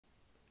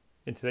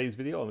In today's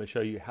video, I'm going to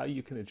show you how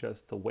you can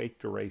adjust the wake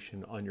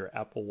duration on your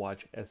Apple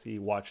Watch SE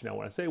watch. Now,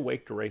 when I say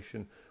wake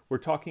duration, we're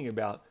talking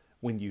about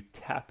when you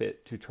tap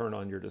it to turn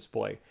on your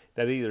display.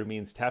 That either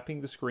means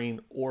tapping the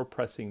screen or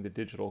pressing the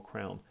digital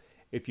crown.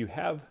 If you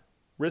have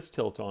wrist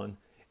tilt on,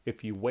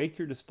 if you wake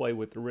your display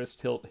with the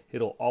wrist tilt,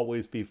 it'll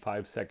always be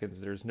 5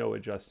 seconds. There's no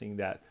adjusting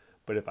that.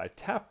 But if I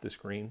tap the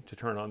screen to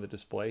turn on the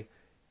display,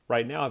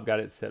 right now I've got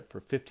it set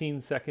for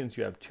 15 seconds.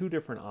 You have two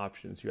different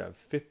options. You have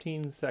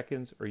 15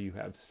 seconds or you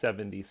have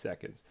 70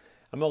 seconds.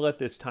 I'm gonna let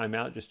this time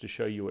out just to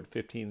show you what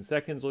 15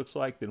 seconds looks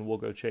like. Then we'll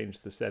go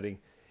change the setting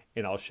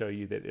and I'll show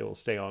you that it will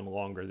stay on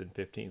longer than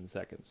 15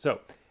 seconds.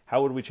 So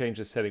how would we change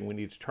the setting? We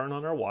need to turn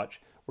on our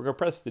watch. We're gonna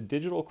press the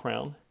digital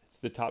crown. It's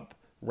the top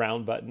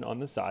round button on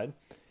the side.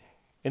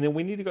 And then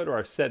we need to go to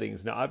our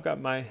settings. Now I've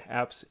got my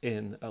apps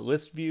in a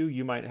list view.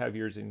 You might have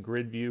yours in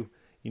grid view.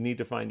 You need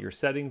to find your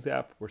settings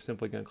app. We're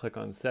simply going to click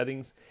on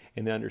settings.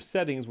 And then under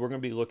settings, we're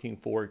going to be looking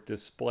for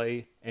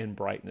display and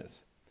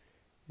brightness.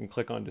 You can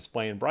click on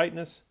display and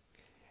brightness.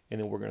 And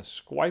then we're going to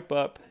swipe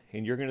up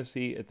and you're going to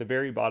see at the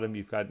very bottom,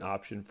 you've got an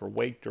option for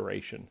wake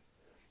duration.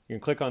 You can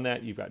click on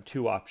that. You've got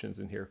two options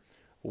in here.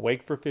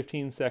 Wake for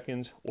 15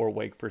 seconds or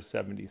wake for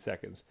 70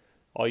 seconds.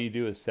 All you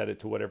do is set it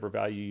to whatever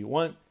value you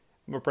want.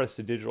 I'm going to press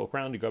the digital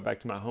crown to go back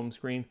to my home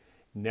screen.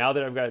 Now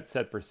that I've got it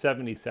set for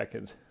 70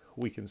 seconds,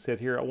 we can sit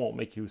here. I won't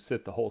make you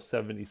sit the whole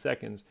 70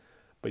 seconds,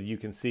 but you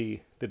can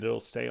see that it'll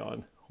stay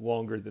on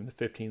longer than the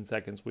 15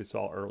 seconds we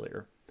saw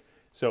earlier.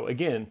 So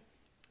again,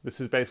 this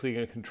is basically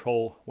going to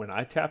control when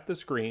I tap the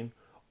screen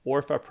or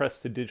if I press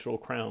the digital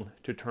crown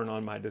to turn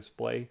on my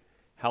display,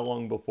 how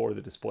long before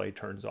the display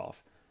turns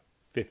off.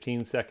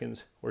 15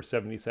 seconds or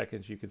 70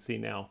 seconds, you can see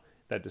now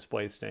that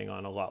display is staying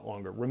on a lot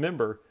longer.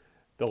 Remember,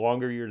 the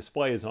longer your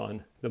display is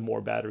on, the more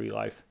battery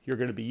life you're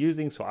going to be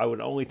using. So I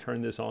would only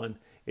turn this on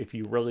if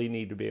you really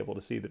need to be able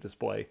to see the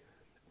display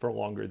for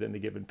longer than the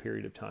given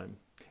period of time.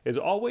 As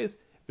always,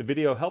 if the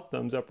video helped,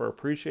 thumbs up are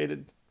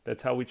appreciated.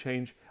 That's how we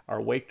change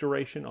our wake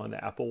duration on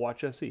the Apple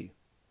Watch SE.